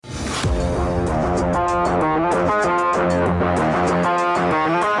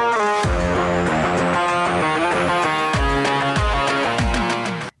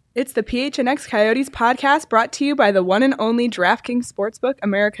It's the PHNX Coyotes podcast brought to you by the one and only DraftKings Sportsbook,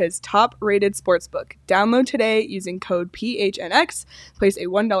 America's top-rated sportsbook. Download today using code PHNX, place a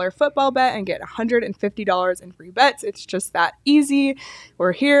 $1 football bet, and get $150 in free bets. It's just that easy.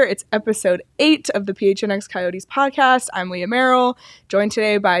 We're here. It's episode 8 of the PHNX Coyotes podcast. I'm Leah Merrill, joined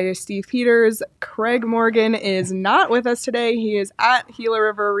today by Steve Peters. Craig Morgan is not with us today. He is at Gila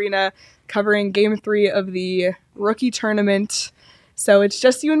River Arena covering Game 3 of the rookie tournament. So it's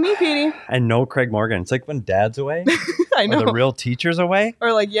just you and me, Petey. And no Craig Morgan. It's like when Dad's away. I know. Or the real teacher's away.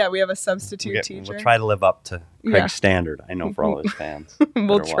 Or we have a substitute teacher. We'll try to live up to Craig's standard. I know for all his fans.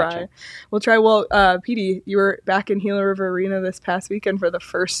 We'll try. Well, Petey, you were back in Gila River Arena this past weekend for the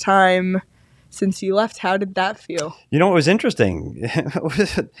first time since you left. How did that feel? You know, it was interesting.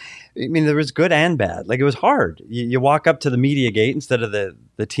 I mean, there was good and bad. Like, it was hard. You walk up to the media gate instead of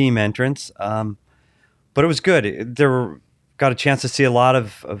the team entrance. But it was good. Got a chance to see a lot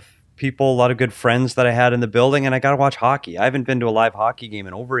of people, a lot of good friends that I had in the building, and I got to watch hockey. I haven't been to a live hockey game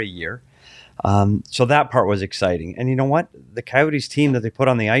in over a year. So that part was exciting. And you know what? The Coyotes team that they put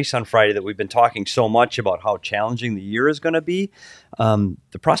on the ice on Friday that we've been talking so much about how challenging the year is going to be,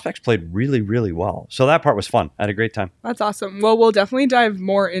 the prospects played really, really well. So that part was fun. I had a great time. That's awesome. Well, we'll definitely dive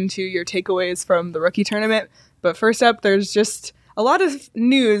more into your takeaways from the rookie tournament. But first up, there's just a lot of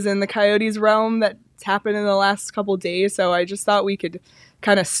news in the Coyotes realm that's happened in the last couple days. So I just thought we could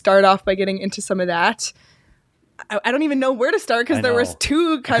kind of start off by getting into some of that. I don't even know where to start because there was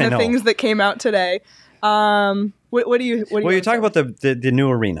two kind of things that came out today. What do you? Well, you're talking about the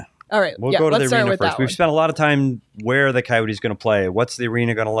new arena. All right, we'll go to the arena first. We've spent a lot of time where the Coyotes going to play. What's the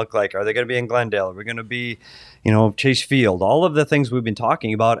arena going to look like? Are they going to be in Glendale? Are we going to be, Chase Field? All of the things we've been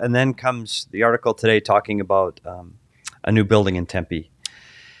talking about, and then comes the article today talking about a new building in Tempe.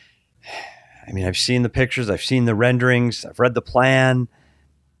 I mean, I've seen the pictures, I've seen the renderings, I've read the plan.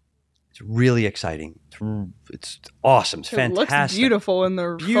 It's really exciting. It's awesome. It's fantastic. It looks beautiful in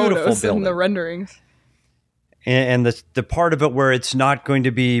the photos and the renderings. And the part of it where it's not going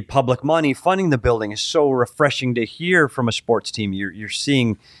to be public money funding the building is so refreshing to hear from a sports team. You're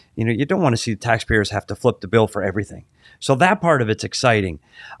seeing, you don't want to see the taxpayers have to flip the bill for everything. So that part of it's exciting.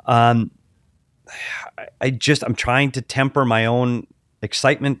 I'm trying to temper my own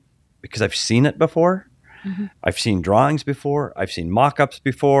excitement because I've seen it before. Mm-hmm. I've seen drawings before. I've seen mock-ups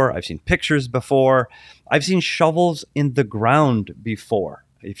before. I've seen pictures before. I've seen shovels in the ground before.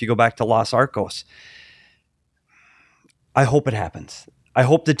 If you go back to Los Arcos, I hope it happens. I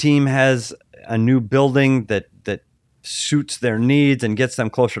hope the team has a new building that suits their needs and gets them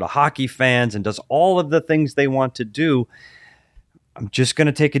closer to hockey fans and does all of the things they want to do. I'm just going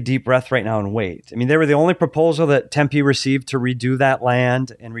to take a deep breath right now and wait. I mean, they were the only proposal that Tempe received to redo that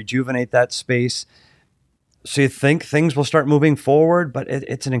land and rejuvenate that space. So you think things will start moving forward, but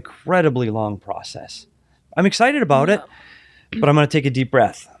it's an incredibly long process. I'm excited about it, but I'm going to take a deep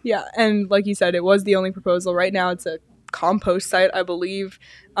breath. Yeah, and like you said, it was the only proposal. Right now it's a compost site, I believe.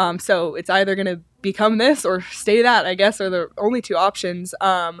 So it's either going to become this or stay that, I guess, are the only two options.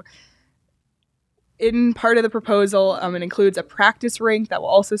 In part of the proposal, it includes a practice rink that will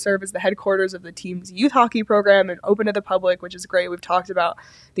also serve as the headquarters of the team's youth hockey program and open to the public, which is great. We've talked about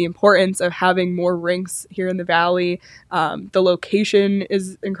the importance of having more rinks here in the Valley. The location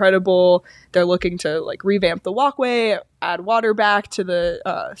is incredible. They're looking to revamp the walkway, add water back to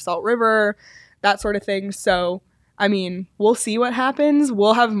the Salt River, that sort of thing. So, I mean, we'll see what happens.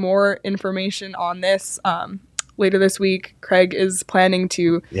 We'll have more information on this later this week. Craig is planning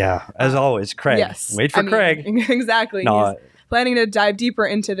to... Yeah, as always, Craig. Yes. Wait for Craig. Exactly. No, he's planning to dive deeper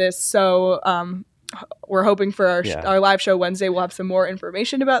into this. So we're hoping for our live show Wednesday, we'll have some more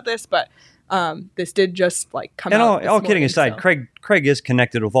information about this. But this did just come out. And all kidding aside, so. Craig is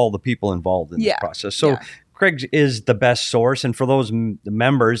connected with all the people involved in this process. So Craig is the best source. And for those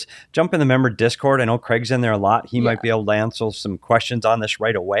members, jump in the member Discord. I know Craig's in there a lot. He might be able to answer some questions on this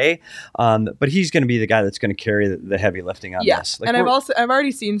right away. But he's going to be the guy that's going to carry the heavy lifting on this. And I've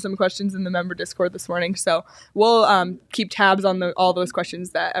already seen some questions in the member Discord this morning. So we'll keep tabs on all those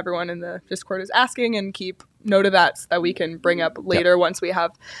questions that everyone in the Discord is asking and keep note of that so that we can bring up later once we have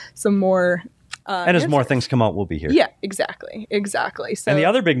some more and as more things come out, we'll be here. Yeah, exactly. So, and the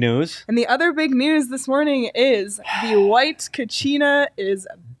other big news this morning is the white Kachina is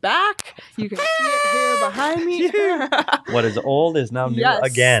back. You can see it here behind me. What is old is now new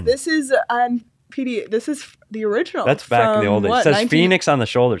again. This is PD. This is the original. That's back in the old days. It says Phoenix on the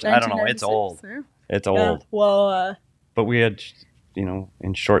shoulders. I don't know. It's old. Yeah. It's old. Well, but we had,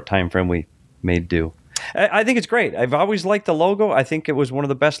 in short time frame, we made do. I think it's great. I've always liked the logo. I think it was one of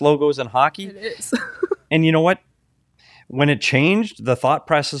the best logos in hockey. It is. And you know what? when it changed, the thought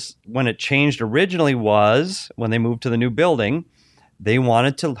process when it changed originally was when they moved to the new building, they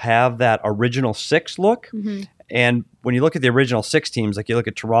wanted to have that original 6 look. Mm-hmm. And when you look at the original 6 teams, like you look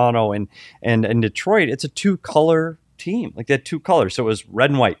at Toronto and Detroit, it's a 2-color team. Like they had 2 colors. So it was red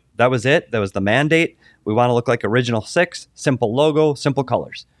and white. That was it. That was the mandate. We want to look like original 6, simple logo, simple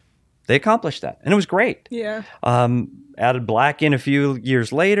colors. They accomplished that. And it was great. Yeah. Added black in a few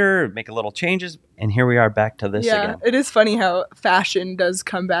years later, making little changes. And here we are back to this again. It is funny how fashion does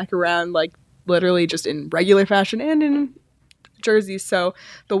come back around, like literally just in regular fashion and in jerseys. So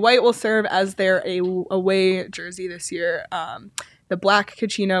the white will serve as their away jersey this year. The black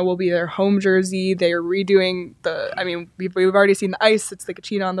Kachina will be their home jersey. They're redoing we've already seen the ice. It's the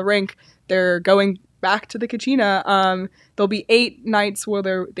Kachina on the rink. They're going back to the Kachina. There'll be 8 nights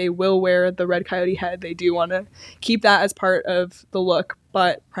where they will wear the red coyote head. They do want to keep that as part of the look,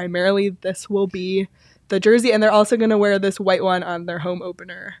 but primarily this will be the jersey, and they're also going to wear this white one on their home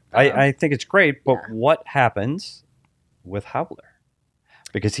opener. I think it's great, but what happens with Howler?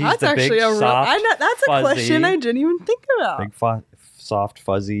 Because he's the big, soft, that's a fuzzy, question I didn't even think about. Big, soft,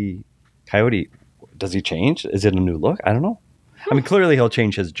 fuzzy coyote. Does he change? Is it a new look? I don't know. I mean, clearly he'll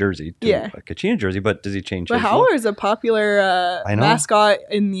change his jersey to a Kachina jersey, but does he change his Howler look? is a popular mascot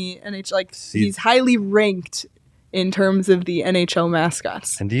in the NHL. Like, he's highly ranked in terms of the NHL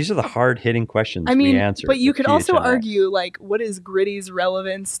mascots. And these are the hard-hitting questions we answer. But you could also argue, like, what is Gritty's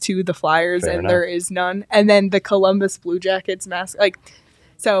relevance to the Flyers? Fair and enough. There is none. And then the Columbus Blue Jackets mascot.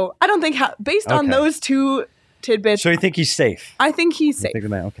 So I don't think, based on those two tidbits. So you think he's safe? I think he's safe.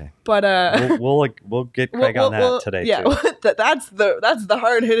 Okay. But we'll get Craig on that today. Yeah, too. that's the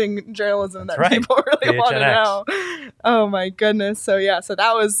hard hitting journalism that people really want to know. Oh my goodness! So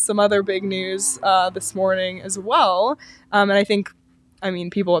that was some other big news this morning as well. And I think,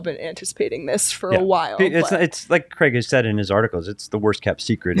 people have been anticipating this for a while. It's like Craig has said in his articles. It's the worst kept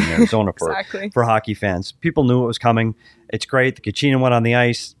secret in Arizona for hockey fans. People knew it was coming. It's great. The Kachina went on the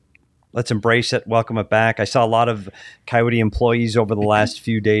ice. Let's embrace it, welcome it back. I saw a lot of Coyote employees over the last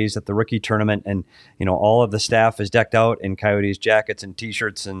few days at the rookie tournament, and all of the staff is decked out in Coyotes jackets and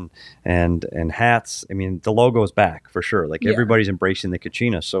T-shirts and hats. I mean, the logo is back for sure. Like everybody's embracing the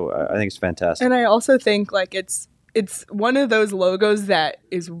Kachina, so I think it's fantastic. And I also think like it's one of those logos that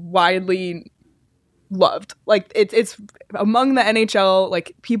is widely loved. Like it's among the NHL.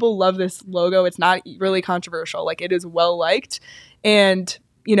 Like people love this logo. It's not really controversial. Like it is well liked, and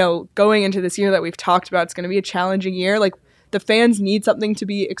going into this year that we've talked about, it's going to be a challenging year. Like the fans need something to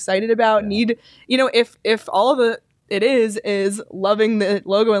be excited about. If all of it is loving the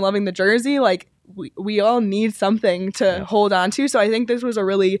logo and loving the jersey, like we all need something to hold on to. So I think this was a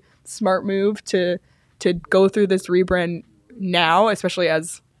really smart move to go through this rebrand now, especially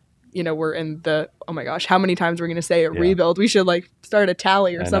as we're in the, oh my gosh, how many times we're going to say a rebuild? We should like start a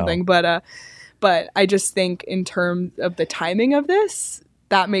tally or something. But I just think in terms of the timing of this,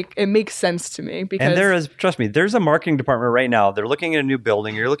 it makes sense to me. Because and trust me, there's a marketing department right now. They're looking at a new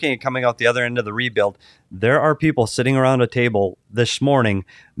building. You're looking at coming out the other end of the rebuild. There are people sitting around a table this morning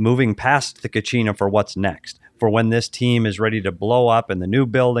moving past the Kachina for what's next, for when this team is ready to blow up in the new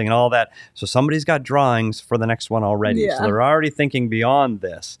building and all that. So somebody's got drawings for the next one already. So they're already thinking beyond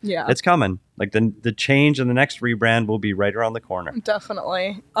this. Yeah. It's coming. Like the change and the next rebrand will be right around the corner.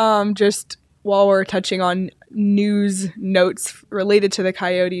 Definitely. Just while we're touching on news notes related to the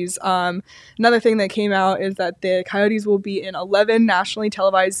Coyotes, another thing that came out is that the Coyotes will be in 11 nationally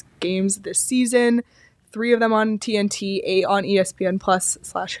televised games this season, 3 of them on TNT, 8 on ESPN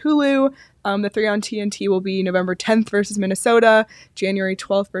Plus/Hulu. The 3 on TNT will be November 10th versus Minnesota, January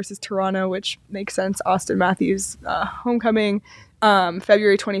 12th versus Toronto, which makes sense. Austin Matthews homecoming.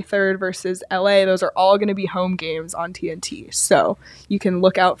 February 23rd versus LA. Those are all going to be home games on TNT. So you can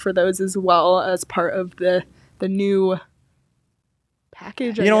look out for those as well as part of the new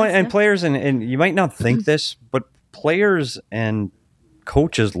package. And players, and you might not think this, but players and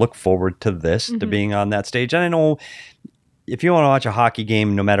coaches look forward to this, to being on that stage. And I know if you want to watch a hockey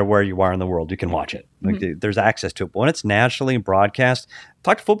game, no matter where you are in the world, you can watch it. Like there's access to it. But when it's nationally broadcast,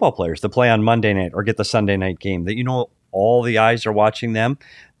 talk to football players that play on Monday night or get the Sunday night game that all the eyes are watching them.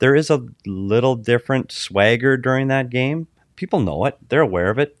 There is a little different swagger during that game. People know it. They're aware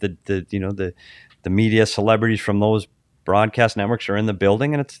of it. The media celebrities from those broadcast networks are in the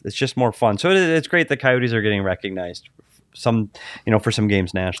building, and it's just more fun. So it's great the Coyotes are getting recognized for some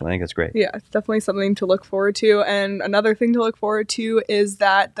games nationally. I think it's great. Yeah, it's definitely something to look forward to. And another thing to look forward to is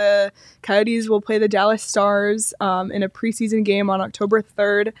that the Coyotes will play the Dallas Stars in a preseason game on October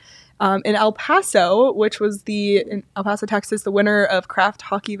 3rd. In El Paso, which was in El Paso, Texas, the winner of Kraft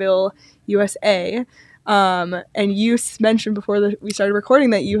Hockeyville USA. And you mentioned before we started recording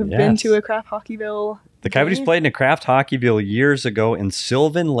that you have been Yes. to a Kraft Hockeyville. The Coyotes game. played in a Kraft Hockeyville years ago in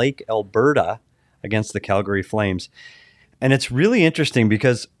Sylvan Lake, Alberta, against the Calgary Flames. And it's really interesting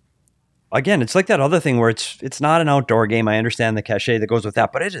because, again, it's like that other thing where it's not an outdoor game. I understand the cachet that goes with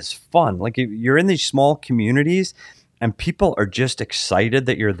that, but it is fun. Like, you're in these small communities and people are just excited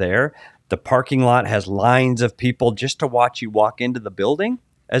that you're there. The parking lot has lines of people just to watch you walk into the building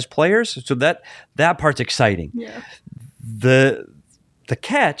as players. So that part's exciting. Yeah. The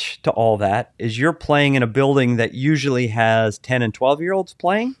catch to all that is you're playing in a building that usually has 10 and 12-year-olds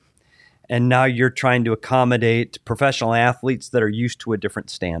playing. And now you're trying to accommodate professional athletes that are used to a different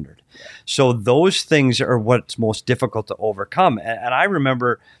standard. So those things are what's most difficult to overcome. And I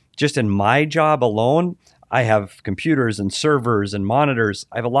remember just in my job alone, I have computers and servers and monitors.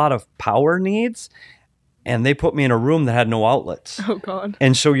 I have a lot of power needs. And they put me in a room that had no outlets. Oh, God.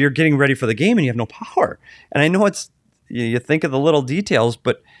 And so you're getting ready for the game and you have no power. And I know you think of the little details,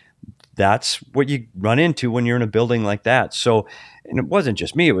 but that's what you run into when you're in a building like that. So, and it wasn't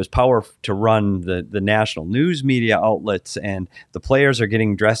just me, it was power to run the national news media outlets, and the players are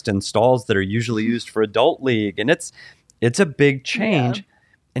getting dressed in stalls that are usually used for adult league. And it's a big change. Yeah.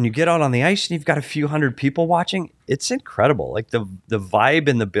 And you get out on the ice and you've got a few hundred people watching. It's incredible. Like the vibe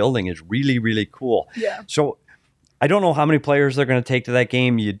in the building is really, really cool. Yeah. So I don't know how many players they're going to take to that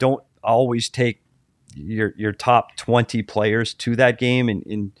game. You don't always take your top 20 players to that game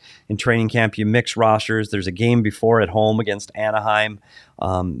in training camp. You mix rosters. There's a game before at home against Anaheim.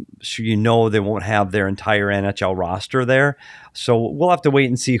 So they won't have their entire NHL roster there. So we'll have to wait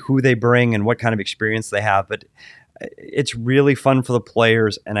and see who they bring and what kind of experience they have. But it's really fun for the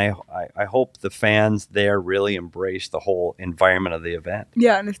players, and I hope the fans there really embrace the whole environment of the event.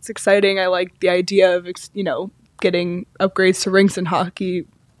 Yeah, and it's exciting. I like the idea of, getting upgrades to rinks and hockey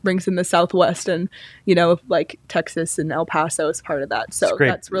rinks in the Southwest, and like Texas and El Paso is part of that. So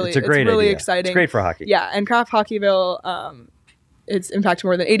that's really, it's really exciting. It's great for hockey. Yeah, and Kraft Hockeyville, it's impacted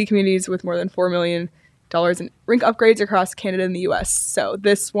more than 80 communities with more than $4 million in rink upgrades across Canada and the U.S. So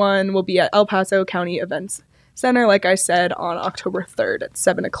this one will be at El Paso County Events Center, like I said, on October 3rd at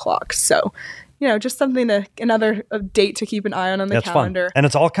 7:00. So, just another date to keep an eye on the calendar. Fun. And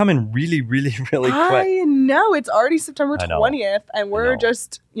it's all coming really, really, really quick. I know. It's already September 20th, and we're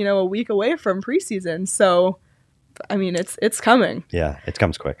just, a week away from preseason. So, I mean, it's coming. Yeah, it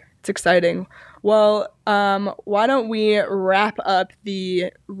comes quick. It's exciting. Well, why don't we wrap up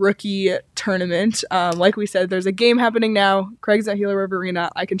the rookie tournament? Like we said, there's a game happening now. Craig's at Gila River Arena.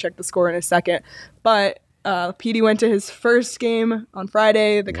 I can check the score in a second. But Petey went to his first game on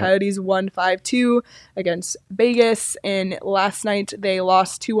Friday. The Coyotes won 5-2 against Vegas, and last night they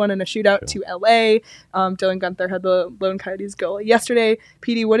lost 2-1 in a shootout to LA. Dylan Guenther had the lone Coyotes goal yesterday.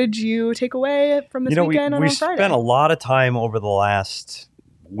 Petey, what did you take away from this weekend on Friday? We spent a lot of time over the last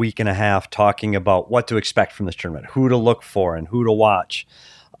week and a half talking about what to expect from this tournament, who to look for and who to watch.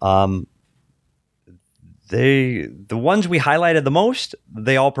 The ones we highlighted the most,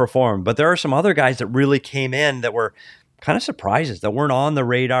 they all performed. But there are some other guys that really came in that were kind of surprises, that weren't on the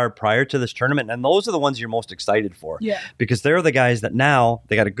radar prior to this tournament. And those are the ones you're most excited for. Yeah. Because they're the guys that now,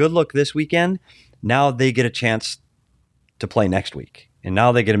 they got a good look this weekend. Now they get a chance to play next week. And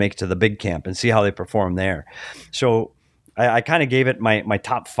now they get to make it to the big camp and see how they perform there. So I kind of gave it my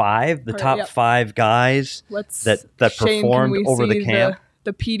top five, five guys that performed over the camp.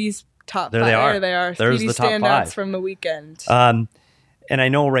 The Petey's top there five. They are. There they are. There's Petey the top standouts five from the weekend. And I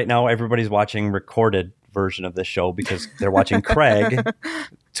know right now everybody's watching recorded version of this show because they're watching Craig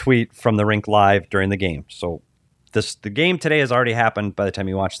tweet from the rink live during the game. So the game today has already happened by the time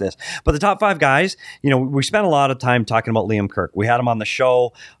you watch this. But the top five guys, we spent a lot of time talking about Liam Kirk. We had him on the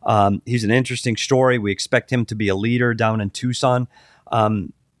show. He's an interesting story. We expect him to be a leader down in Tucson,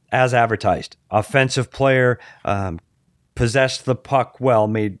 as advertised. Offensive player, possessed the puck well,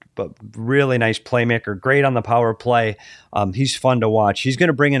 made a really nice playmaker, great on the power play. He's fun to watch. He's going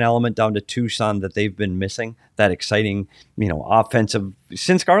to bring an element down to Tucson that they've been missing, that exciting, offensive,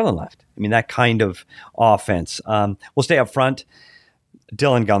 since Garland left. I mean, that kind of offense. We'll stay up front.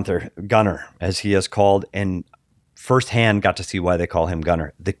 Dylan Guenther, Gunner, as he is called, and firsthand got to see why they call him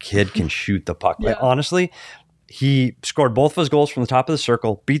Gunner. The kid can shoot the puck. Yeah. Like, honestly, he scored both of his goals from the top of the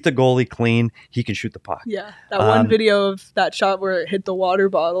circle, beat the goalie clean. He can shoot the puck. Yeah, that one video of that shot where it hit the water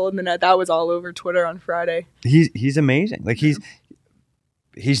bottle in the net, that was all over Twitter on Friday. He's amazing. Like,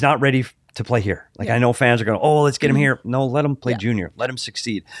 he's not ready to play here. Like, I know fans are going, oh, let's get him here. No, let him play junior. Let him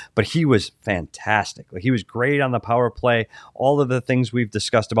succeed. But he was fantastic. Like, he was great on the power play. All of the things we've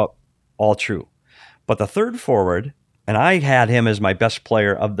discussed about, all true. But the third forward and I had him as my best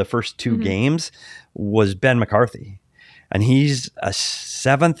player of the first two games, was Ben McCarthy. And he's a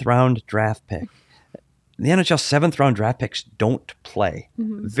 7th round draft pick. The NHL 7th round draft picks don't play.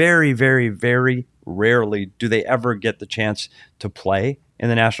 Very, very, very rarely do they ever get the chance to play in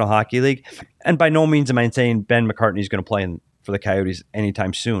the National Hockey League. And by no means am I saying Ben McCartney is going to play for the Coyotes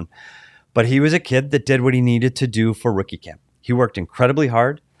anytime soon. But he was a kid that did what he needed to do for rookie camp. He worked incredibly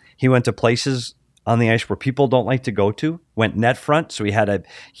hard. He went to places on the ice where people don't like to go to, went net front. So he had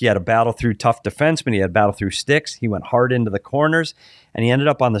a battle through tough defensemen. He had a battle through sticks. He went hard into the corners, and he ended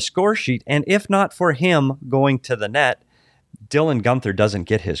up on the score sheet. And if not for him going to the net, Dylan Guenther doesn't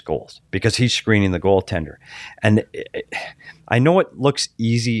get his goals because he's screening the goaltender. And I know it looks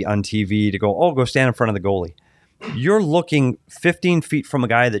easy on TV to go stand in front of the goalie. You're looking 15 feet from a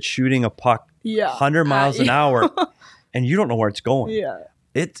guy that's shooting a puck 100 miles an hour, and you don't know where it's going. Yeah.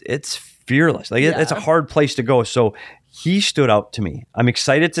 It's fearless. It's a hard place to go. So he stood out to me. I'm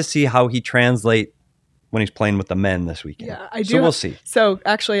excited to see how he translate when he's playing with the men this weekend. Yeah, I do. So we'll see. So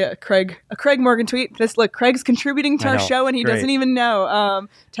actually, a Craig Morgan tweet. Craig's contributing to our show, and he doesn't even know.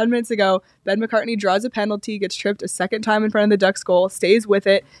 10 minutes ago, Ben McCartney draws a penalty, gets tripped a second time in front of the Ducks goal, stays with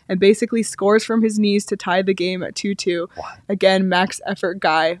it, and basically scores from his knees to tie the game at 2-2. Wow. Again, max effort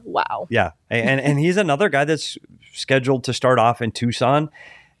guy. Wow. Yeah, and he's another guy that's scheduled to start off in Tucson,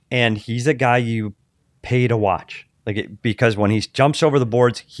 and he's a guy you pay to watch. Because when he jumps over the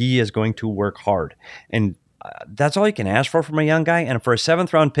boards, he is going to work hard. And that's all you can ask for from a young guy. And for a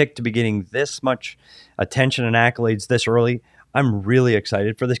 7th round pick to be getting this much attention and accolades this early, I'm really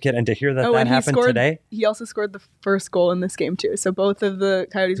excited for this kid. And to hear that happened today. He also scored the first goal in this game, too. So both of the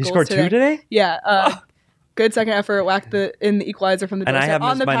Coyotes goals scored today. 2 today? Yeah. Good second effort. Whacked in the equalizer from the doorstep. And I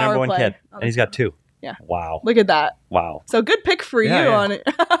have him as my number 1 kid. And he's got 2. Yeah. Wow. Look at that. Wow. So good pick for you on it.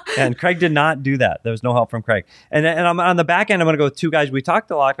 And Craig did not do that. There was no help from Craig. And I'm on the back end, I'm going to go with 2 guys. We talked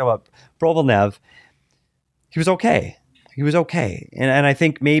a lot about Provolnev. He was okay. And I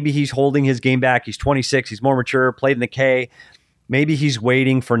think maybe he's holding his game back. He's 26. He's more mature, played in the K. Maybe he's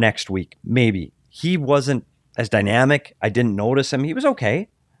waiting for next week. Maybe. He wasn't as dynamic. I didn't notice him. He was okay.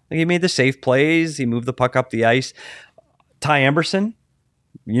 He made the safe plays. He moved the puck up the ice. Ty Emberson,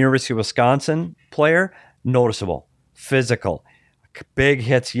 University of Wisconsin player, noticeable, physical, big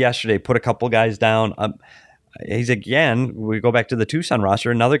hits yesterday, put a couple guys down. He's again, we go back to the Tucson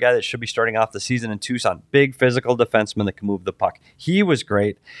roster, another guy that should be starting off the season in Tucson, big physical defenseman that can move the puck. He was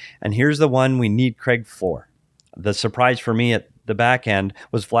great. And here's the one we need Craig for. The surprise for me at the back end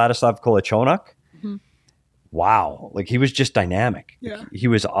was Vladislav Kolichonok. Wow, he was just dynamic. Yeah. He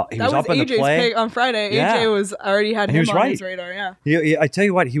was up in the play. That was AJ's pick on Friday. AJ was already had him on his radar. Yeah. I tell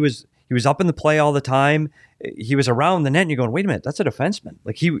you what, he was up in the play all the time. He was around the net, and you're going, wait a minute, that's a defenseman.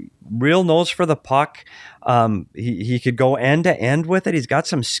 He real nose for the puck. He could go end to end with it. He's got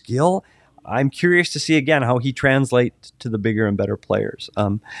some skill. I'm curious to see again how he translates to the bigger and better players.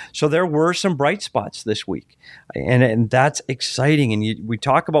 So there were some bright spots this week, and that's exciting. And we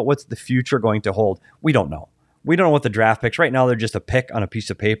talk about what's the future going to hold. We don't know. We don't know what the draft picks. Right now, they're just a pick on a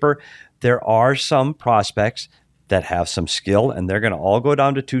piece of paper. There are some prospects that have some skill, and they're going to all go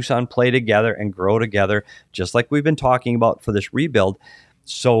down to Tucson, play together, and grow together, just like we've been talking about for this rebuild.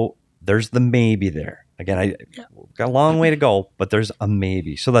 So there's the maybe there. Again, got a long way to go, but there's a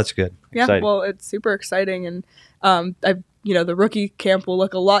maybe. So that's good. Yeah, exciting. Well, it's super exciting. And, the rookie camp will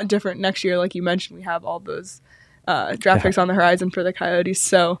look a lot different next year. Like you mentioned, we have all those draft picks on the horizon for the Coyotes.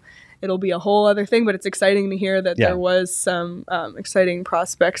 So it'll be a whole other thing, but it's exciting to hear that there was some exciting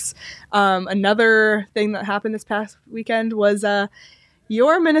prospects. Another thing that happened this past weekend was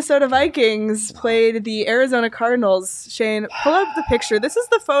your Minnesota Vikings played the Arizona Cardinals. Shane, pull up the picture. This is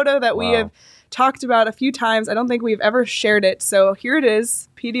the photo that we have talked about a few times. I don't think we've ever shared it. So here it is.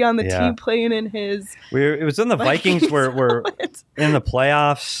 PD on the tee playing in his... It was when the Vikings were in the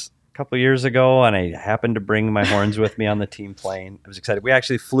playoffs a couple of years ago, and I happened to bring my horns with me on the team plane. I was excited. We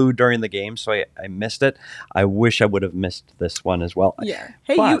actually flew during the game, so I missed it. I wish I would have missed this one as well. Yeah.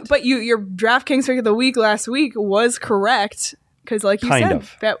 Hey, your DraftKings pick of the week last week was correct, because like you said,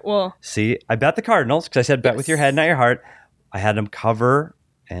 See, I bet the Cardinals, because I said bet with your head, not your heart. I had them cover,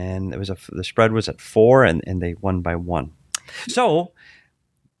 and the spread was at 4, and they won by 1. So,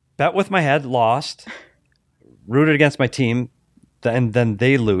 bet with my head, lost, rooted against my team, and then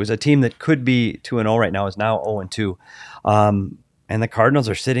they lose. A team that could be 2-0 right now is now 0-2. And the Cardinals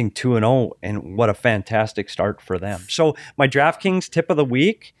are sitting 2-0, and what a fantastic start for them. So my DraftKings tip of the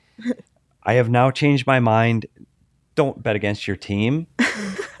week, I have now changed my mind. Don't bet against your team.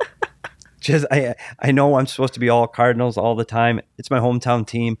 I know I'm supposed to be all Cardinals all the time. It's my hometown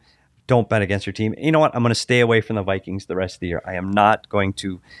team. don't bet against your team. You know what? I'm going to stay away from the Vikings the rest of the year. I am not going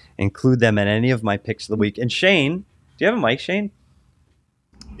to include them in any of my picks of the week. And Shane, do you have a mic, Shane?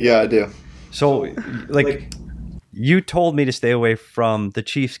 Yeah, I do. So, like, you told me to stay away from the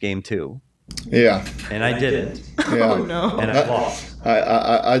Chiefs game too. Yeah. And I didn't. Yeah. Oh, no. And I lost.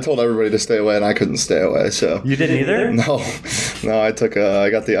 I told everybody to stay away, and I couldn't stay away. So You didn't either? no. I took I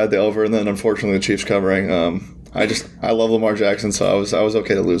got the over, and then unfortunately the Chiefs covering. I love Lamar Jackson, so I was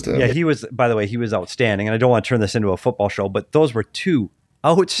okay to lose to him. Yeah, he was, by the way, he was outstanding. And I don't want to turn this into a football show, but those were two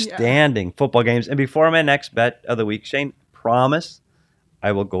outstanding football games. And before my next bet of the week, Shane, promise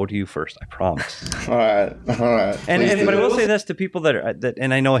I will go to you first. I promise. All right. But I will say this to people that,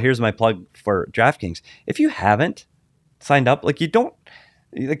 and I know here's my plug for DraftKings. If you haven't signed up, like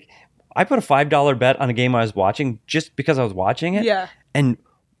I put a $5 bet on a game I was watching just because I was watching it. Yeah. And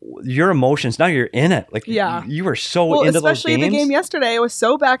your emotions, now you're in it. Like, you were so into those games. Especially the game yesterday, it was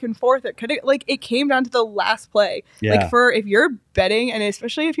so back and forth. It came down to the last play. Yeah. Like, if you're betting, and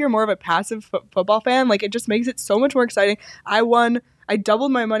especially if you're more of a passive football fan, like, it just makes it so much more exciting. I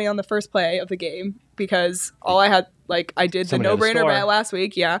doubled my money on the first play of the game because all I had, like, I did Somebody the no-brainer bet last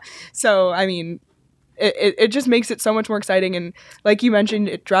week. Yeah. So, I mean, it just makes it so much more exciting. And like you mentioned,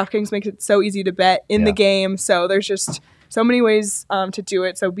 DraftKings makes it so easy to bet in the game. So there's just so many ways to do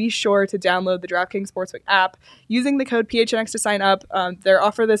it. So be sure to download the DraftKings Sportsbook app using the code PHNX to sign up. Their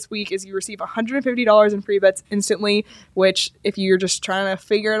offer this week is you receive $150 in free bets instantly, which if you're just trying to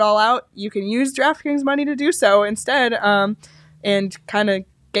figure it all out, you can use DraftKings money to do so instead and kind of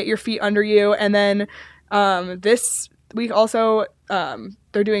get your feet under you. And then this week also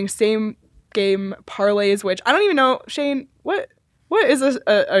they're doing same game parlays, which I don't even know, Shane, what is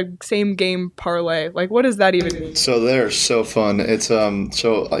a same game parlay? Like, what does that even mean? So they're so fun. It's a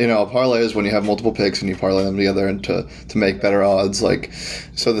parlay is when you have multiple picks and you parlay them together and to make better odds. Like,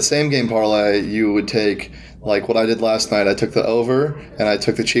 so the same game parlay, you would take, like what I did last night. I took the over and I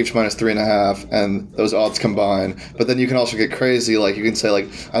took the Chiefs -3.5, and those odds combine. But then you can also get crazy. Like, you can say, like,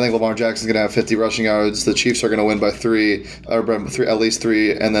 I think Lamar Jackson's going to have 50 rushing yards. The Chiefs are going to win by 3, or at least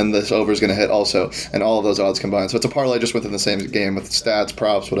 3, and then this over is going to hit also. And all of those odds combine. So it's a parlay just within the same game with stats,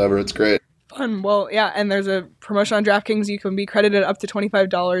 props, whatever. It's great. Fun. Well, yeah, and there's a promotion on DraftKings. You can be credited up to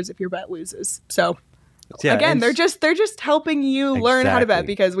 $25 if your bet loses. So again, they're just helping you learn how to bet,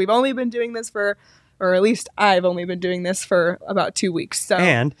 because we've only been doing this or at least I've only been doing this for about 2 weeks. So,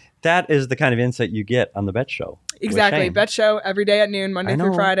 and that is the kind of insight you get on the Bet Show. Exactly. Bet Show every day at noon, Monday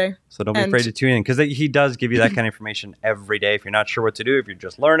through Friday. So don't be afraid to tune in, because he does give you that kind of information every day. If you're not sure what to do, if you're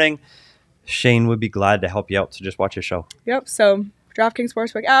just learning, Shane would be glad to help you out. So just watch his show. Yep. So DraftKings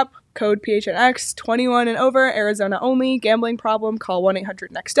Sportsbook app, code PHNX, 21 and over, Arizona only. Gambling problem, call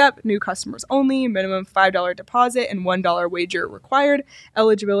 1-800-NEXT-STEP. New customers only. Minimum $5 deposit and $1 wager required.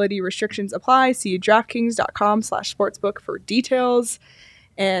 Eligibility restrictions apply. See DraftKings.com/sportsbook for details.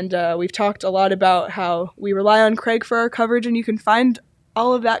 And we've talked a lot about how we rely on Craig for our coverage, and you can find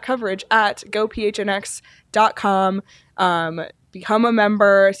all of that coverage at gophnx.com. Become a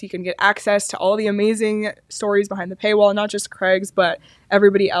member so you can get access to all the amazing stories behind the paywall, not just Craig's, but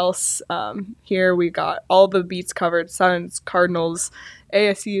everybody else. Here we got all the beats covered: Suns, Cardinals,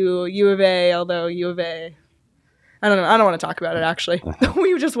 ASU, U of A, although U of A, I don't know. I don't want to talk about it, actually.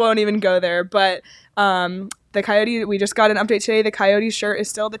 We just won't even go there. But the Coyote, we just got an update today. The Coyote shirt is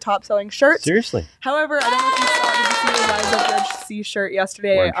still the top-selling shirt. Seriously? However, I don't know if you saw, did you see the Rise of Judge C shirt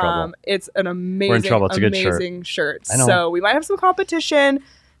yesterday? We're in trouble. It's an amazing, We're in trouble. It's a good amazing shirt. I know. So we might have some competition.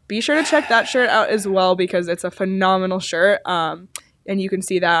 Be sure to check that shirt out as well, because it's a phenomenal shirt. And you can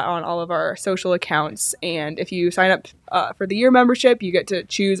see that on all of our social accounts. And if you sign up for the year membership, you get to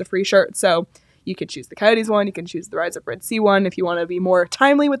choose a free shirt. So you could choose the Coyotes one. You can choose the Rise of Red Sea one if you want to be more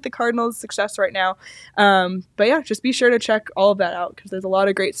timely with the Cardinals' success right now. But yeah, just be sure to check all of that out, because there's a lot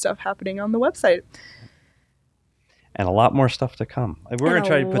of great stuff happening on the website. And a lot more stuff to come. We're going to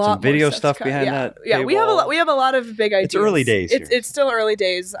try to put some video stuff behind that. Yeah, we have a lot of big ideas. It's early days. It's still early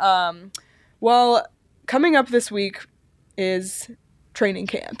days. Well, coming up this week is training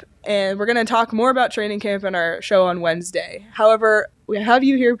camp, and we're going to talk more about training camp in our show on Wednesday. However, we have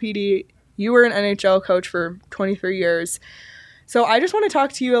you here, PD. You were an NHL coach for 23 years. So I just want to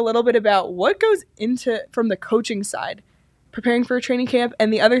talk to you a little bit about what goes into, from the coaching side, preparing for a training camp.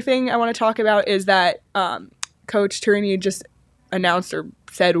 And the other thing I want to talk about is that Coach Tourigny just announced or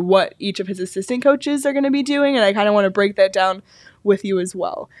said what each of his assistant coaches are going to be doing. And I kind of want to break that down with you as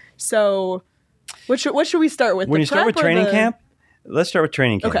well. So what should we start with? When you start with training camp, let's start with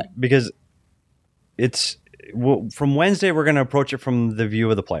training camp. Okay. Because it's from Wednesday, we're going to approach it from the view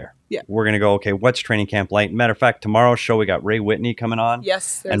of the player. Yeah. We're going to go, okay, what's training camp like? Matter of fact, tomorrow's show, we got Ray Whitney coming on.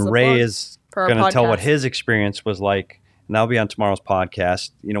 Yes. And Ray is going to tell what his experience was like. And that'll be on tomorrow's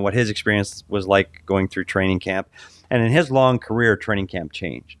podcast. What his experience was like going through training camp. And in his long career, training camp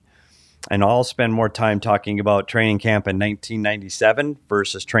changed. And I'll spend more time talking about training camp in 1997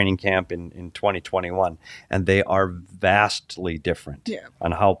 versus training camp in 2021. And they are vastly different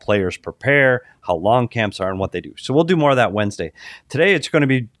on how players prepare, how long camps are, and what they do. So we'll do more of that Wednesday. Today, it's going to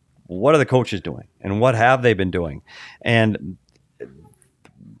be, what are the coaches doing? And what have they been doing? And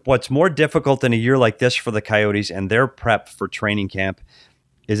what's more difficult in a year like this for the Coyotes and their prep for training camp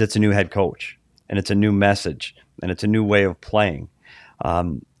is it's a new head coach, and it's a new message, and it's a new way of playing.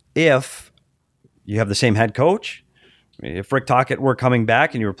 If you have the same head coach, if Rick Tocchet were coming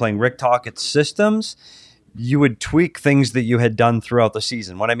back and you were playing Rick Tocchet's systems, you would tweak things that you had done throughout the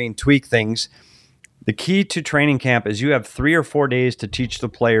season. When I mean tweak things, the key to training camp is you have 3 or 4 days to teach the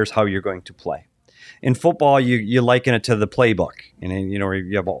players how you're going to play. In football, you liken it to the playbook. And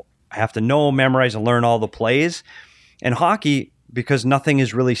you have to know, memorize, and learn all the plays. In hockey, because nothing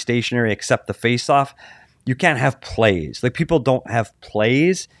is really stationary except the face-off, you can't have plays. Like, people don't have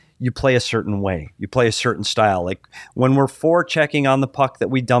plays. You play a certain way. You play a certain style. Like, when we're forechecking on the puck that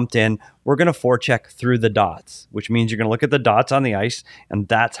we dumped in, we're going to forecheck through the dots, which means you're going to look at the dots on the ice, and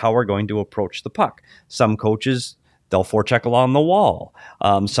that's how we're going to approach the puck. Some coaches, they'll forecheck along the wall.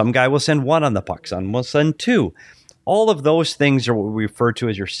 Some guy will send 1 on the puck. Some will send 2. All of those things are what we refer to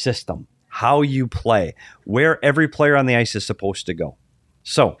as your system, how you play, where every player on the ice is supposed to go.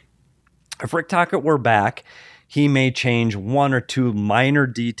 So, if Rick Tocchet were back, he may change 1 or 2 minor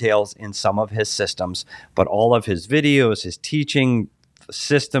details in some of his systems, but all of his videos, his teaching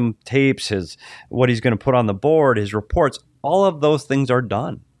system tapes, what he's going to put on the board, his reports, all of those things are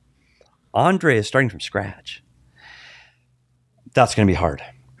done. Andre is starting from scratch. That's going to be hard.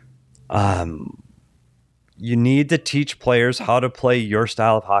 You need to teach players how to play your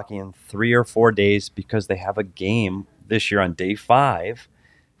style of hockey in 3 or 4 days because they have a game this year on day 5.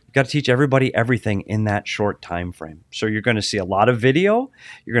 You've got to teach everybody everything in that short time frame. So you're going to see a lot of video.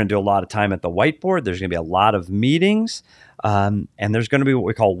 You're going to do a lot of time at the whiteboard. There's going to be a lot of meetings. And there's going to be what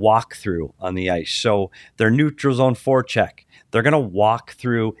we call walkthrough on the ice. So their neutral zone forecheck. They're going to walk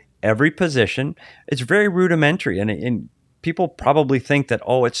through every position. It's very rudimentary. And people probably think that,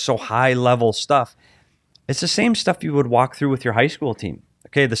 it's so high level stuff. It's the same stuff you would walk through with your high school team.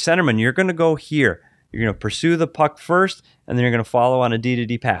 Okay, the centerman, you're going to go here. You're going to pursue the puck first, and then you're going to follow on a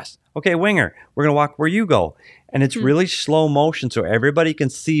D-to-D pass. Okay, winger, we're going to walk where you go. And it's really slow motion so everybody can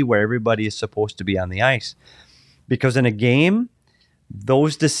see where everybody is supposed to be on the ice. Because in a game,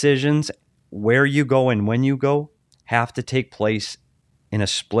 those decisions, where you go and when you go, have to take place in a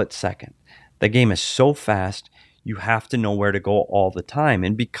split second. The game is so fast, you have to know where to go all the time.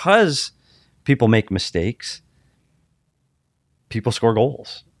 And because people make mistakes, people score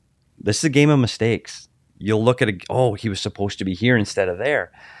goals. This is a game of mistakes. You'll look at he was supposed to be here instead of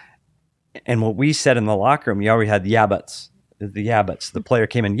there. And what we said in the locker room, you already had the yabbits. The player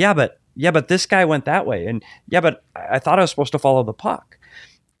came in, but this guy went that way. And but I thought I was supposed to follow the puck.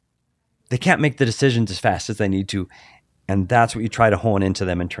 They can't make the decisions as fast as they need to. And that's what you try to hone into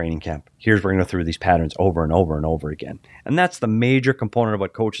them in training camp. Here's we're going to go through these patterns over and over and over again. And that's the major component of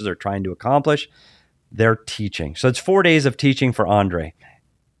what coaches are trying to accomplish. They're teaching. So it's 4 days of teaching for Andre.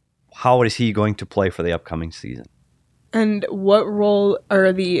 How is he going to play for the upcoming season? And what role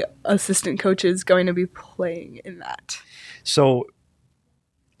are the assistant coaches going to be playing in that? So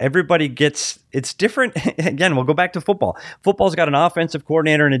everybody it's different. Again, we'll go back to football. Football's got an offensive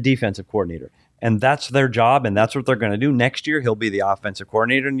coordinator and a defensive coordinator. And that's their job, and that's what they're going to do. Next year, he'll be the offensive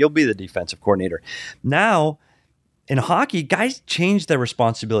coordinator, and you'll be the defensive coordinator. Now, in hockey, guys change their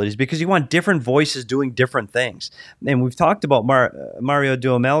responsibilities because you want different voices doing different things. And we've talked about Mario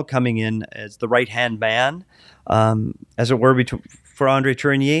Duhamel coming in as the right-hand man, as it were, for Andre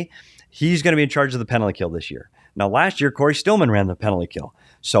Tourigny. He's going to be in charge of the penalty kill this year. Now, last year, Corey Stillman ran the penalty kill.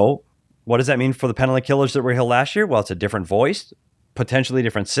 So what does that mean for the penalty killers that were here last year? Well, it's a different voice, potentially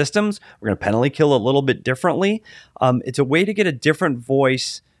different systems. We're going to penalty kill a little bit differently. It's a way to get a different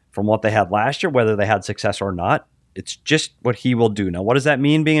voice from what they had last year, whether they had success or not. It's just what he will do. Now, what does that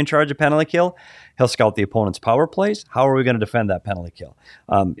mean, being in charge of penalty kill? He'll scout the opponent's power plays. How are we going to defend that penalty kill?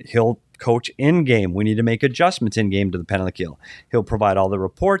 He'll coach in-game. We need to make adjustments in-game to the penalty kill. He'll provide all the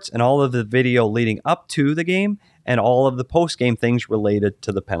reports and all of the video leading up to the game and all of the post-game things related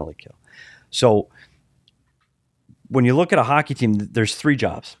to the penalty kill. So when you look at a hockey team, there's 3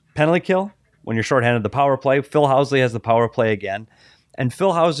 jobs. Penalty kill, when you're shorthanded, the power play. Phil Housley has the power play again. And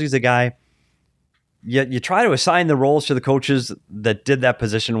Phil Housley's a guy, you try to assign the roles to the coaches that did that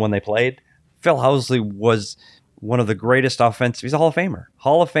position when they played. Phil Housley was one of the greatest offensive. He's a Hall of Famer,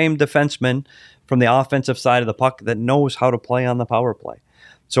 Hall of Fame defenseman from the offensive side of the puck that knows how to play on the power play.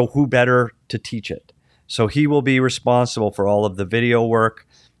 So who better to teach it? So he will be responsible for all of the video work,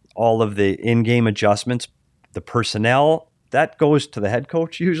 all of the in-game adjustments, the personnel. That goes to the head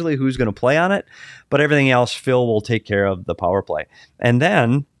coach usually, who's going to play on it. But everything else, Phil will take care of the power play. And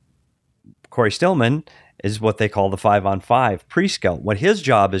then Corey Stillman is what they call the 5-on-5 pre-scout. What his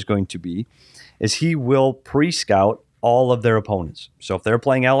job is going to be is he will pre-scout all of their opponents. So if they're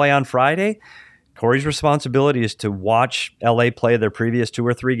playing LA on Friday, Corey's responsibility is to watch LA play their previous 2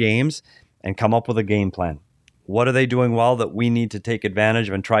 or 3 games and come up with a game plan. What are they doing well that we need to take advantage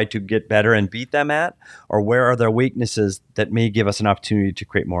of and try to get better and beat them at? Or where are their weaknesses that may give us an opportunity to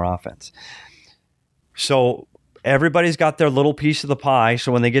create more offense? So everybody's got their little piece of the pie.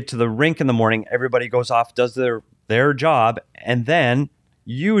 So when they get to the rink in the morning, everybody goes off, does their job, and then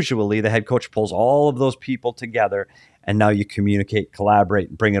usually the head coach pulls all of those people together, and now you communicate, collaborate,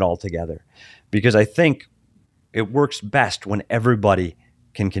 and bring it all together. Because I think it works best when everybody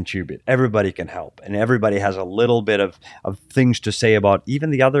can contribute, everybody can help, and everybody has a little bit of things to say about even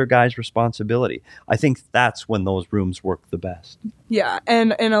the other guy's responsibility. I think that's when those rooms work the best. Yeah,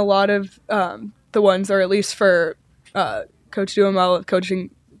 and a lot of the ones, or at least for Coach Duhamel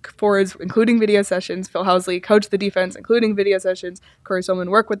coaching forwards, including video sessions, Phil Housley coached the defense, including video sessions, Corey Stillman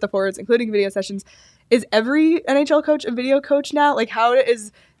worked with the forwards, including video sessions. Is every NHL coach a video coach now? Like, how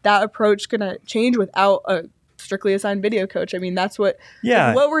is that approach going to change without a strictly assigned video coach? I mean, that's what. Yeah.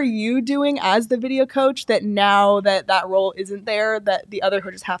 Like, what were you doing as the video coach that now that role isn't there, that the other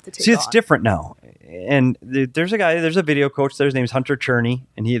coaches have to take? See, it's different now. And there's a video coach. His name's Hunter Cherney,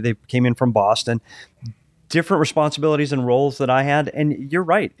 and they came in from Boston. Different responsibilities and roles that I had. And you're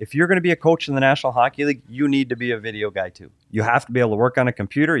right. If you're going to be a coach in the National Hockey League, you need to be a video guy too. You have to be able to work on a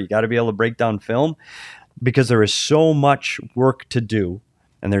computer. You got to be able to break down film, because there is so much work to do.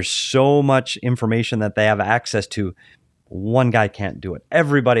 And there's so much information that they have access to. One guy can't do it.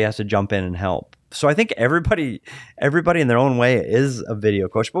 Everybody has to jump in and help. So I think everybody in their own way is a video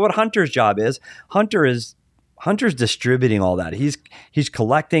coach. But what Hunter's job is, Hunter's distributing all that. He's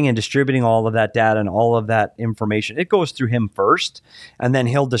collecting and distributing all of that data and all of that information. It goes through him first, and then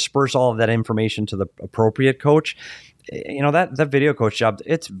he'll disperse all of that information to the appropriate coach. You know, that video coach job,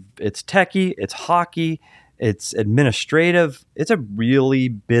 it's techie, it's hockey, it's administrative. It's a really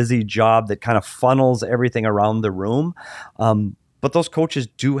busy job that kind of funnels everything around the room. But those coaches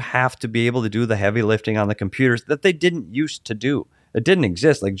do have to be able to do the heavy lifting on the computers that they didn't used to do. It didn't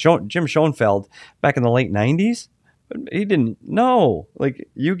exist. Like Jim Schoenfeld back in the late 90s, he didn't know. Like,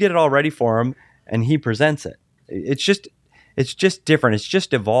 you get it all ready for him and he presents it. It's just different. It's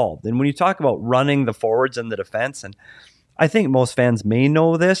just evolved. And when you talk about running the forwards and the defense, and I think most fans may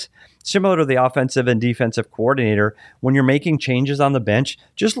know this, similar to the offensive and defensive coordinator, when you're making changes on the bench,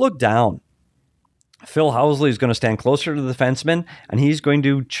 just look down. Phil Housley is going to stand closer to the defenseman, and he's going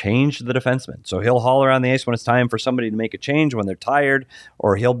to change the defenseman. So he'll holler on the ice when it's time for somebody to make a change when they're tired,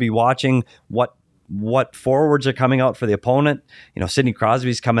 or he'll be watching what forwards are coming out for the opponent. You know, Sidney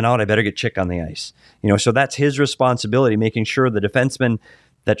Crosby's coming out, I better get Chick on the ice. You know, so that's his responsibility, making sure the defensemen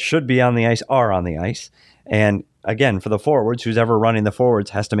that should be on the ice are on the ice. And again, for the forwards, who's ever running the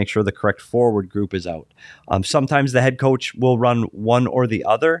forwards has to make sure the correct forward group is out. Sometimes the head coach will run one or the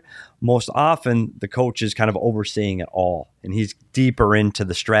other. Most often, the coach is kind of overseeing it all, and he's deeper into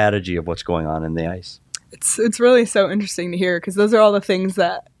the strategy of what's going on in the ice. It's really so interesting to hear, because those are all the things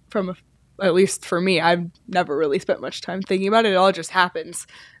that, at least for me, I've never really spent much time thinking about it. It all just happens.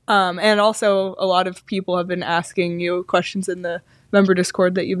 And also, a lot of people have been asking you questions in the member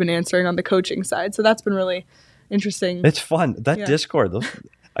Discord that you've been answering on the coaching side. So that's been really interesting. It's fun. That Discord,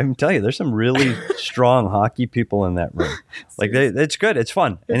 I'm telling you, there's some really strong hockey people in that room. Like, it's good. It's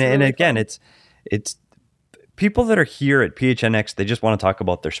fun. And again, fun. It's people that are here at PHNX, they just want to talk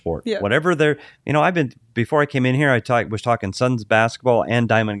about their sport. Yeah. Whatever they're, before I came in here, was talking Suns basketball and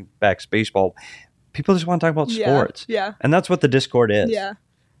Diamondbacks baseball. People just want to talk about sports. Yeah. And that's what the Discord is. Yeah.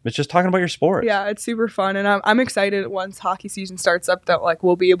 It's just talking about your sport. Yeah, it's super fun. And I'm excited once hockey season starts up that, like,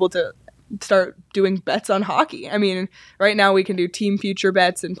 we'll be able to start doing bets on hockey. I mean, right now we can do team future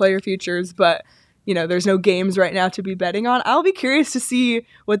bets and player futures, but there's no games right now to be betting on. I'll be curious to see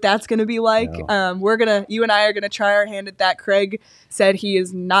what that's going to be like. Yeah. You and I are going to try our hand at that. Craig said he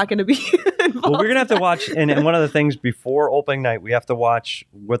is not going to be involved. Well, we're going to have to watch, and one of the things before opening night, we have to watch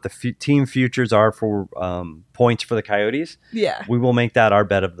what the team futures are for points for the Coyotes. Yeah. We will make that our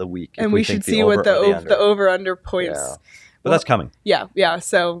bet of the week. And we should see what the over-under points But that's coming. Yeah.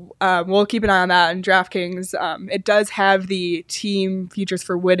 So we'll keep an eye on that. And DraftKings, it does have the team futures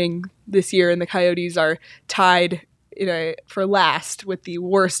for winning this year, and the Coyotes are tied for last with the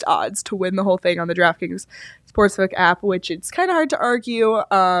worst odds to win the whole thing on the DraftKings Sportsbook app, which it's kind of hard to argue.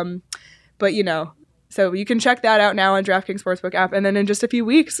 But so you can check that out now on DraftKings Sportsbook app, and then in just a few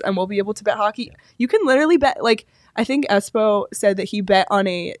weeks, and we'll be able to bet hockey. You can literally bet. Like I think Espo said that he bet on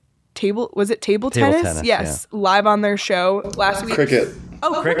a table. Was it table tennis? Yes, live on their show last week. Cricket.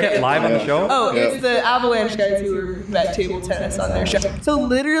 Oh, Cricket live on the show. Oh, it's the Avalanche guys who bet table tennis on their show. So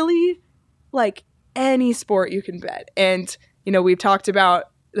literally, like any sport you can bet, and we've talked about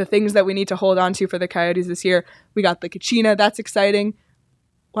the things that we need to hold on to for the Coyotes this year. We got the Kachina. That's exciting.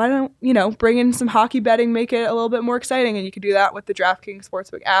 Why don't, bring in some hockey betting, make it a little bit more exciting. And you can do that with the DraftKings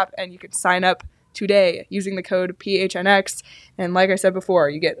Sportsbook app, and you can sign up today using the code PHNX. And like I said before,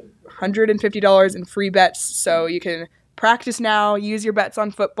 you get $150 in free bets. So you can practice now, use your bets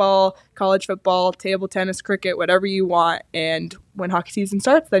on football, college football, table tennis, cricket, whatever you want. And when hockey season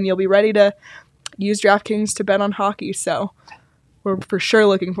starts, then you'll be ready to use DraftKings to bet on hockey. So we're for sure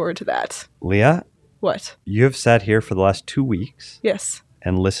looking forward to that. Leah, what? You have sat here for the last 2 weeks. Yes.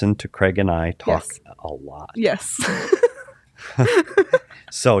 And listened to Craig and I talk a lot. Yes.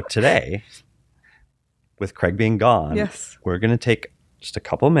 So today, with Craig being gone, we're going to take just a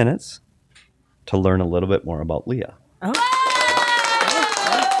couple of minutes to learn a little bit more about Leah. Oh.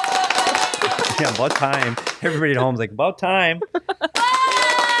 Yeah, about time. Everybody at home's like, about time.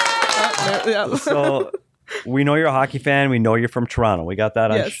 So we know you're a hockey fan. We know you're from Toronto. We got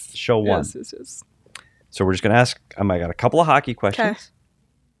that on show one. Yes. So we're just going to ask, I got a couple of hockey questions. Okay.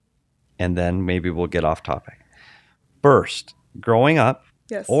 And then maybe we'll get off topic. First, growing up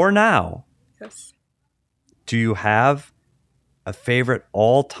or now, do you have a favorite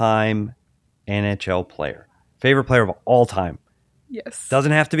all-time NHL player? Favorite player of all time? Yes.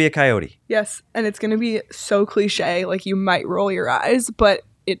 Doesn't have to be a Coyote. Yes, and it's going to be so cliche, like you might roll your eyes, but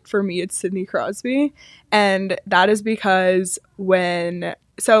for me, it's Sidney Crosby. And that is because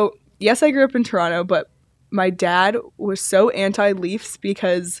yes, I grew up in Toronto, but my dad was so anti-Leafs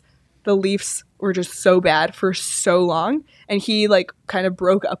because the Leafs were just so bad for so long, and he kind of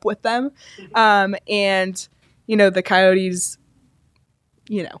broke up with them. And the Coyotes,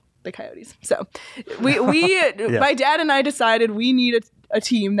 the Coyotes. So we my dad and I decided we needed a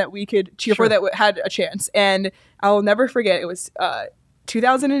team that we could cheer for that had a chance. And I'll never forget, it was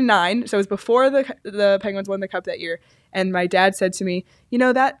 2009, so it was before the Penguins won the Cup that year. And my dad said to me,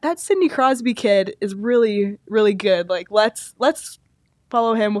 that Sidney Crosby kid is really, really good. Like, let's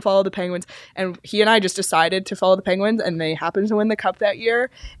follow him. We'll follow the Penguins. And he and I just decided to follow the Penguins, and they happened to win the Cup that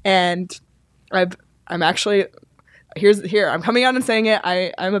year. And I'm actually I'm coming out and saying it.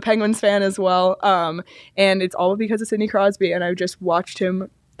 I'm a Penguins fan as well. And it's all because of Sidney Crosby. And I just watched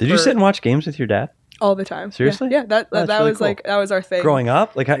him. Did you sit and watch games with your dad? All the time. Seriously? Yeah. That really was cool. That was our thing. Growing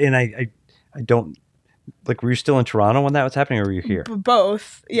up, I don't. Were you still in Toronto when that was happening, or were you here?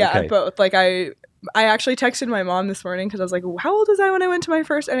 Both. Yeah, both. I actually texted my mom this morning because I was like, how old was I when I went to my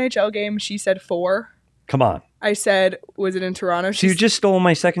first NHL game? She said 4. Come on. I said, was it in Toronto? So you just stole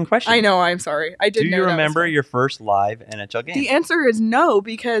my second question. I know. I'm sorry. I didn't know. Do you remember your first live NHL game? The answer is no,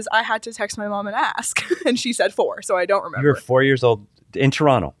 because I had to text my mom and ask. And she said 4, so I don't remember. You were 4 years old in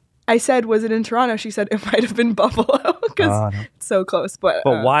Toronto. I said, was it in Toronto? She said it might have been Buffalo because it's so close. But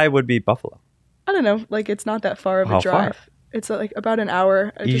why would be Buffalo? I don't know. It's not that far of a drive. Far? It's about an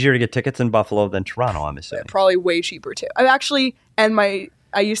hour. Easier to get tickets in Buffalo than Toronto, I'm assuming. Probably way cheaper too.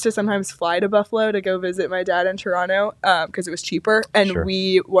 I used to sometimes fly to Buffalo to go visit my dad in Toronto because it was cheaper. And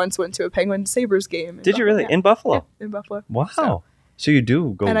we once went to a Penguins Sabres game. Did you really? Yeah. In Buffalo? Yeah, in Buffalo. Wow. So you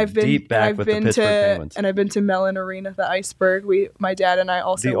do go deep back with the Pittsburgh Penguins. And I've been to Mellon Arena, the Iceberg. My dad and I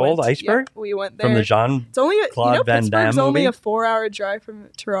also went. The old Iceberg? Yep, we went there. From the Jean-Claude Van Damme Pittsburgh's only a 4-hour drive from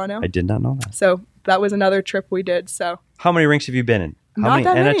Toronto. I did not know that. So that was another trip we did. So how many rinks have you been in? How many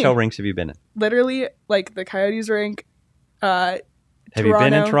NHL rinks have you been in? Literally, the Coyotes rink. Have you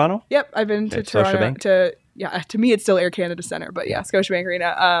been in Toronto? Yep, I've been to Toronto. To me, it's still Air Canada Center, but Scotiabank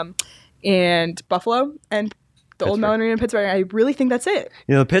Arena, and Buffalo, and the old Mellon Arena in Pittsburgh. I really think that's it.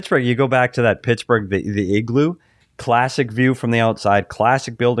 Pittsburgh, you go back to that Pittsburgh, the Igloo, classic view from the outside,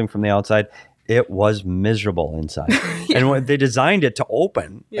 classic building from the outside. It was miserable inside. And when they designed it to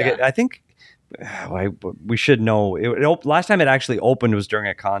open, I think we should know. Last time it actually opened was during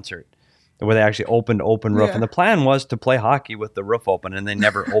a concert where they actually opened open roof. And the plan was to play hockey with the roof open, and they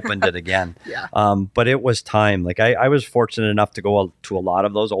never opened it again. But it was time. I was fortunate enough to go to a lot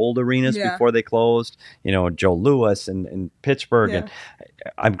of those old arenas before they closed, Joe Louis and Pittsburgh. And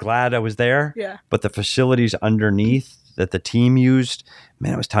I'm glad I was there. But the facilities underneath that the team used,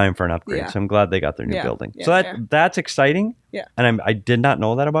 man, it was time for an upgrade. Yeah. So I'm glad they got their new Yeah. building. Yeah, So yeah. that's exciting. Yeah. And I did not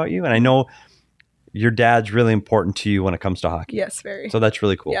know that about you. And I know your dad's really important to you when it comes to hockey. Yes, very. So that's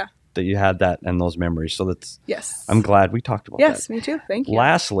really cool Yeah. that you had that and those memories. So Yes. I'm glad we talked about Yes, that. me too. Thank you.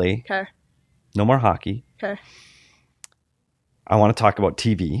 Lastly, Okay. no more hockey. Okay. I want to talk about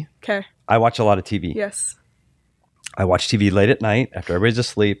TV. Okay. I watch a lot of TV. Yes. I watch TV late at night after everybody's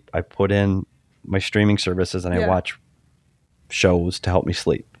asleep. I put in my streaming services and I Yeah. watch shows to help me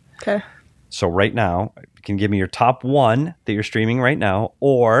sleep. Okay. So right now, you can give me your top one that you're streaming right now,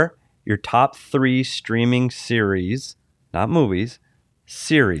 or your top 3 streaming series, not movies,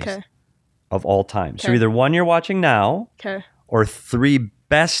 series Okay. of all time. So Okay. either one you're watching now Okay. or 3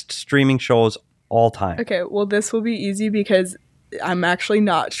 best streaming shows all time. Okay. Well, this will be easy because I'm actually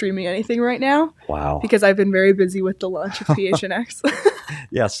not streaming anything right now Wow. because I've been very busy with the launch of PHNX.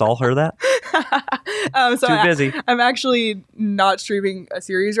 Yeah, Saul heard that? So Too busy. I'm actually not streaming a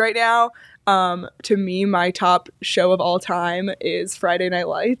series right now. To me, my top show of all time is Friday Night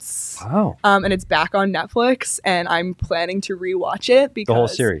Lights. Wow. And it's back on Netflix, and I'm planning to rewatch it because The whole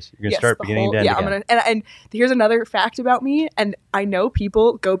series. You're going to start the beginning whole- to end yeah, again. I'm gonna. And here's another fact about me, and I know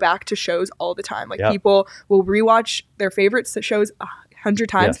people go back to shows all the time. Like Yep. people will rewatch their favorite shows 100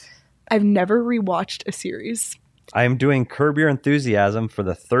 times. Yes. I've never rewatched a series. I am doing Curb Your Enthusiasm for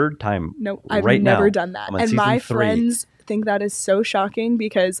the 3rd time. No, I've right never now. done that. I'm on And my season 3. friends think that is so shocking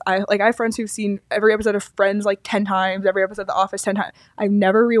because I have friends who've seen every episode of Friends like 10 times, every episode of The Office 10 times. I've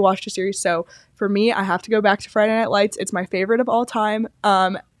never rewatched a series. So for me, I have to go back to Friday Night Lights. It's my favorite of all time.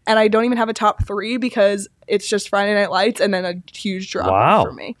 And I don't even have a top 3 because it's just Friday Night Lights and then a huge drop Wow.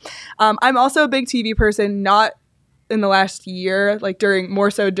 for me. I'm also a big TV person, not in the last year, like more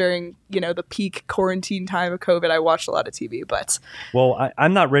so during, the peak quarantine time of COVID, I watched a lot of TV, but Well,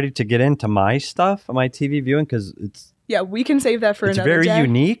 I'm not ready to get into my stuff, my TV viewing, because it's yeah, we can save that for another very day.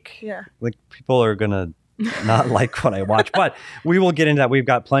 unique. Yeah. Like people are going to not like what I watch, but we will get into that. We've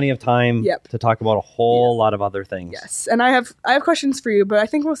got plenty of time Yep. to talk about a whole lot of other things. Yes, and I have questions for you, but I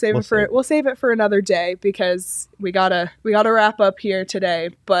think we'll save it for another day because we gotta wrap up here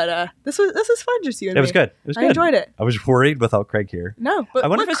today. But this was fun, just you and It me. was good. It was I good. enjoyed it. I was worried without Craig here. No, but I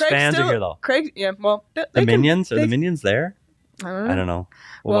wonder look, if his Craig's fans are still- here, though. Craig, yeah, well, The Minions? Are the Minions there? I I don't know.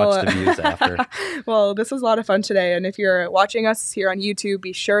 We'll Well, watch the views after. Well, this was a lot of fun today, and if you're watching us here on YouTube,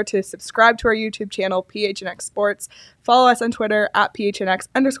 be sure to subscribe to our YouTube channel, PHNX Sports. Follow us on Twitter at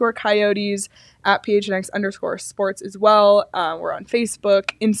PHNX_Coyotes, at PHNX_Sports as well. We're on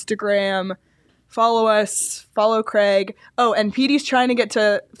Facebook, Instagram. Follow us. Follow Craig. Oh, and Petey's trying to get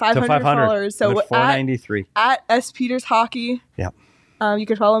to 500 followers. So I'm at 493. at S Peters Hockey. Yep. You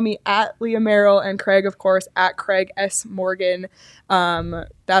can follow me at Leah Merrill and Craig, of course, at Craig S. Morgan.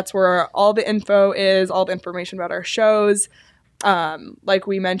 That's where all the info is, all the information about our shows. Like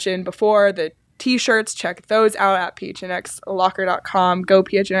we mentioned before, the t-shirts, check those out at phnxlocker.com. Go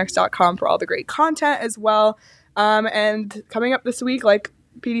phnx.com for all the great content as well. And coming up this week, like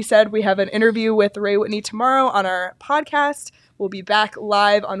Petey said, we have an interview with Ray Whitney tomorrow on our podcast. We'll be back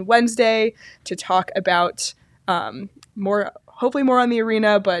live on Wednesday to talk about hopefully more on the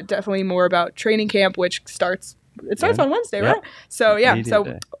arena, but definitely more about training camp, which starts on Wednesday, Yep. right? So yeah, Media so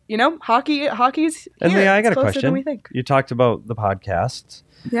day. hockey's here. And Leah, I got It's a closer than we question. think. You talked about the podcasts.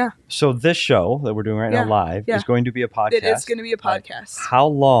 Yeah, So this show that we're doing right Yeah, now live yeah. is going to be a podcast. it is going to be a podcast. How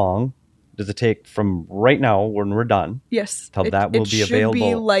long does it take from right now when we're done? Yes, Till that will be should Be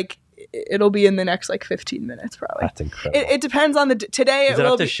available. like it'll be in the next 15 minutes probably. That's incredible. It depends on today. Is it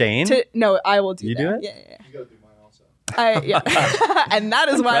will up to be, Shane? No, I will do You that. do it? Yeah. You gotta do mine also. And that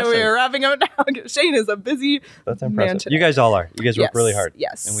is why we Impressive. are wrapping up now. Shane is a busy That's man impressive. today. You guys all are. You guys work Yes, really hard.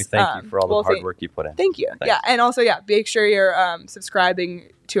 yes. And we thank you for all the well, hard work you put in. Thank you. Thanks. Yeah, and also, make sure you're subscribing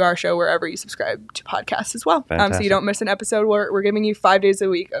to our show wherever you subscribe to podcasts as well. So Fantastic. you don't miss an episode. We're giving you 5 days a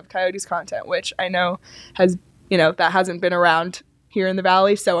week of Coyotes content, which I know has, that hasn't been around here in the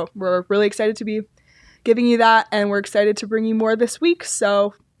Valley. So we're really excited to be giving you that, and we're excited to bring you more this week.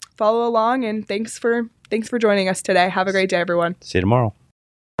 So follow along, and thanks for joining us today. Have a great day, everyone. See you tomorrow.